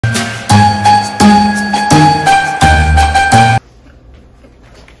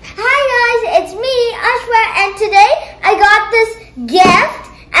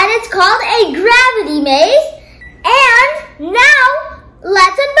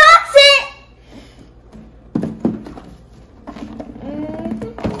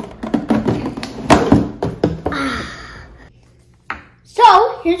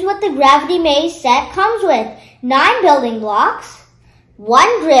here's what the Gravity Maze set comes with. 9 building blocks,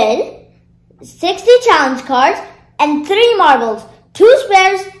 1 grid, 60 challenge cards, and 3 marbles, 2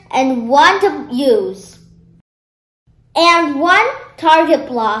 spares, and 1 to use. And 1 target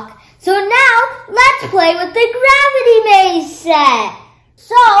block. So now, let's play with the Gravity Maze set.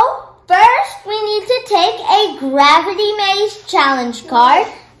 So, first we need to take a Gravity Maze challenge card.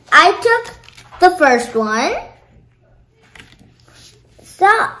 I took the first one.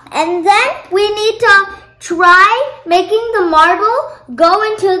 And then we need to try making the marble go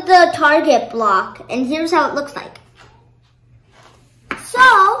into the target block. And here's how it looks like. So,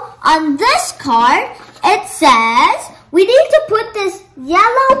 on this card, it says we need to put this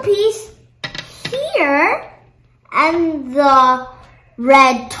yellow piece here and the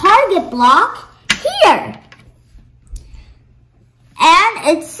red target block here.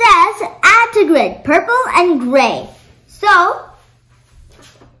 And it says add to grid, purple and gray. So,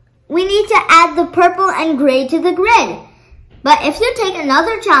 we need to add the purple and gray to the grid. But if you take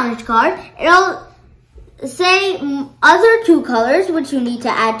another challenge card, it'll say other 2 colors which you need to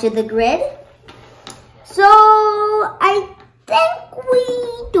add to the grid. So I think we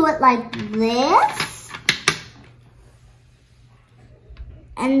do it like this.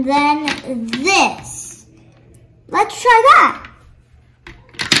 And then this. Let's try that.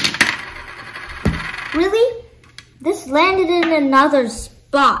 Really? This landed in another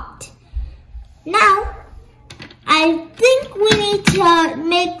spot. Now, I think we need to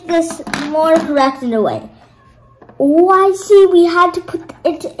make this more correct in a way. Oh, I see. We had to put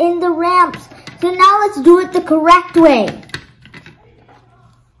it in the ramps. So now let's do it the correct way.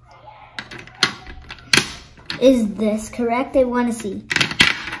 Is this correct? I want to see.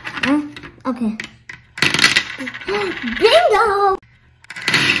 Okay. Bingo!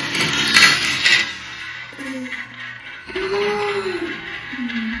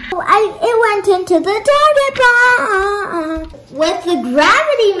 It went into the target box. With the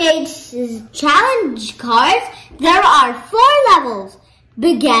Gravity Maze challenge cards, there are 4 levels.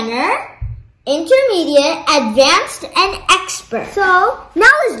 Beginner, intermediate, advanced, and expert. So,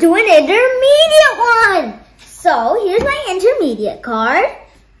 now let's do an intermediate one. So, here's my intermediate card.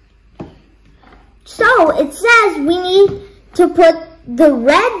 So, it says we need to put the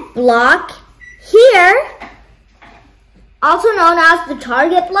red block here, also known as the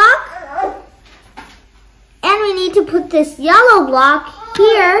target block. And we need to put this yellow block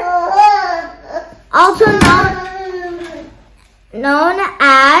here, also known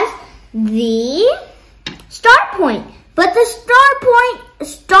as the start point. But the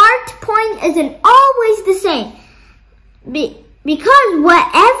start point isn't always the same. Because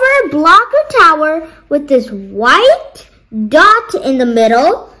whatever block or tower with this white dot in the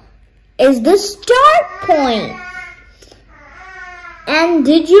middle is the start point. And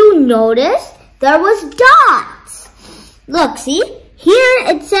did you notice there was dots? Look, see? Here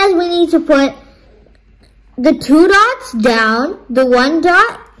it says we need to put the 2 dots down, the 1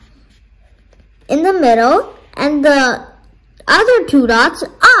 dot in the middle, and the other 2 dots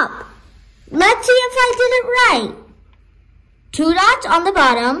up. Let's see if I did it right. 2 dots on the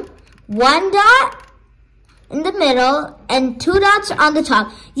bottom, 1 dot in the middle, and 2 dots on the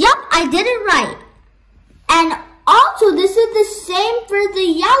top. Yep, I did it right. And also, this is the same for the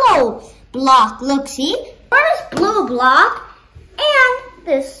yellow block. Look, see? First blue block and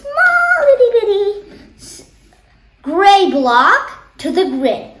this small itty bitty gray block to the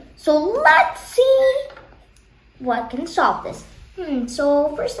grid. So let's see what can solve this.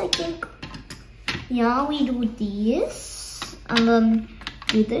 So first I think, yeah, we do this. Do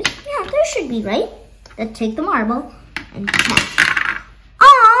this. Yeah, that should be right. Let's take the marble and test.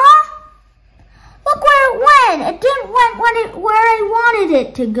 Look where it went. It didn't went where I wanted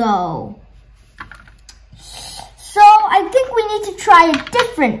it to go. So I think we need to try a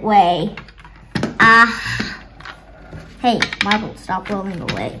different way. Hey, marble, stop rolling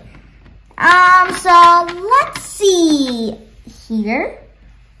away. So let's see here.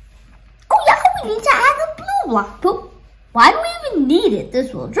 Oh yeah, we need to add the blue block. But why do we even need it?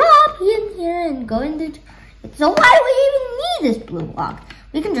 This will drop in here and go into. So why do we even need this blue block?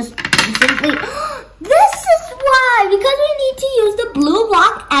 We can just simply. This is why, because we need to use the blue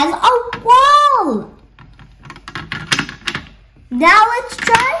block as a wall. Now let's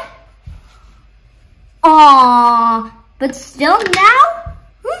try. But still now?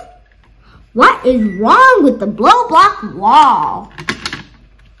 What is wrong with the blue block wall?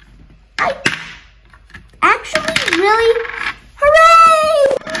 I actually really, hooray!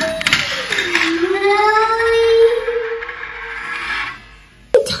 Really?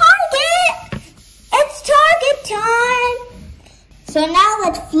 Target! It's target time! So now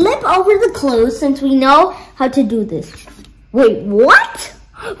let's clues since we know how to do this. Wait, what?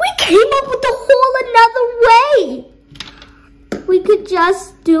 We came up with a whole another way. We could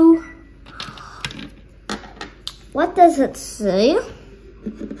just do... What does it say?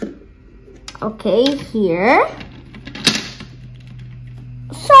 Okay, here.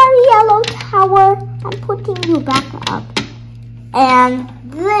 Sorry, Yellow Tower. I'm putting you back up. And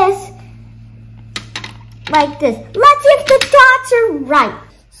this, like this. Let's see if the dots are right.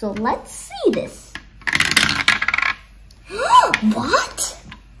 So let's see this. What?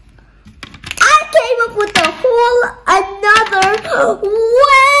 I came up with a whole another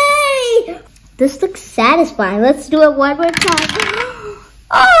way. This looks satisfying. Let's do it one more time.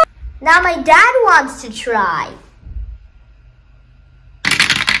 Oh, now my dad wants to try.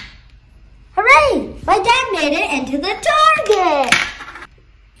 Hooray! My dad made it into the target.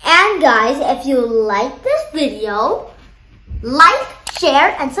 And guys, if you like this video, like,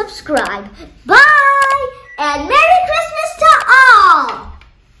 share, and subscribe. Bye! And Merry Christmas to all!